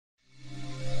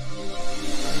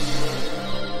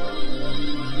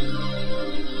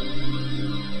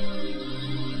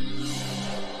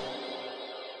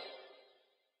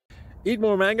Eat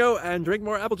more mango and drink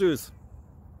more apple juice.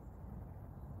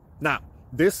 Now,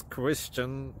 this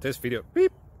video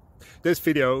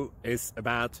is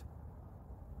about,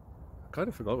 I kind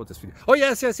of forgot what this video. Oh,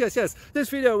 yes. This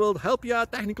video will help you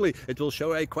out technically. It will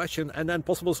show a question and then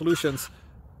possible solutions.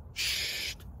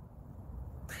 Shh.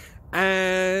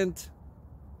 And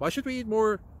why should we eat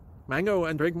more mango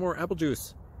and drink more apple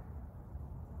juice?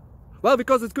 Well,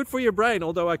 because it's good for your brain,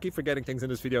 although I keep forgetting things in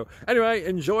this video. Anyway,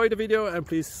 enjoy the video and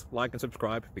please like and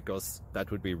subscribe, because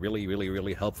that would be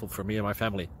really helpful for me and my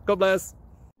family. God bless!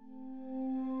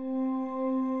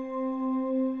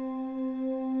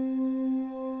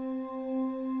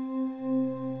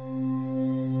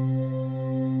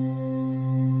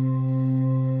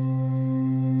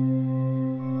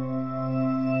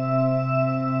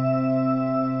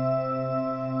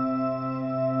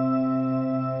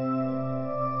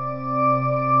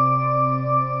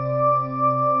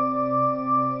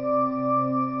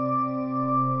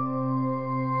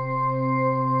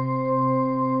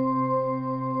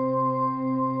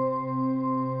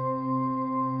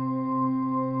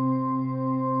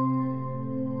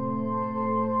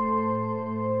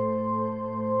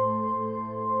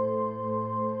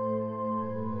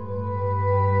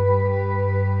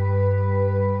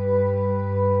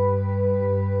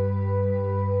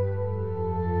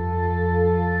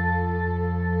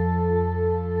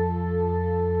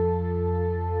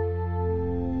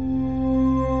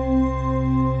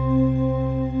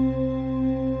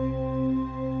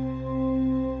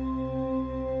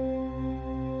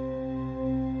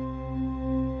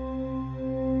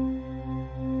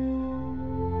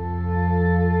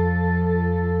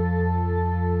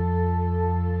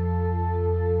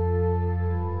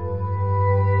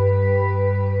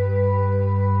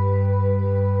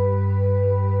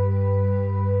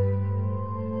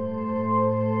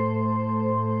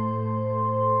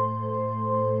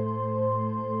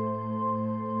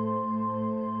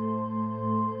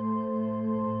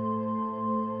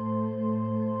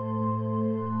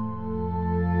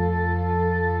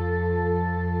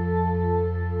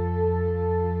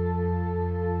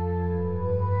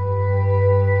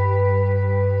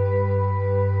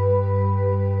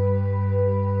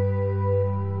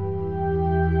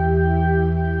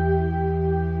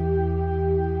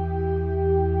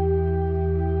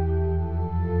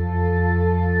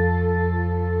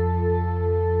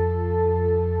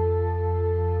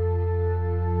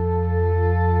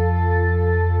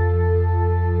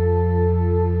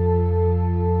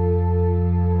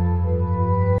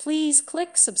 Please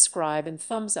click subscribe and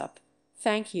thumbs up.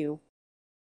 Thank you.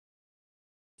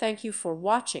 Thank you for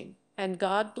watching, and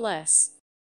God bless.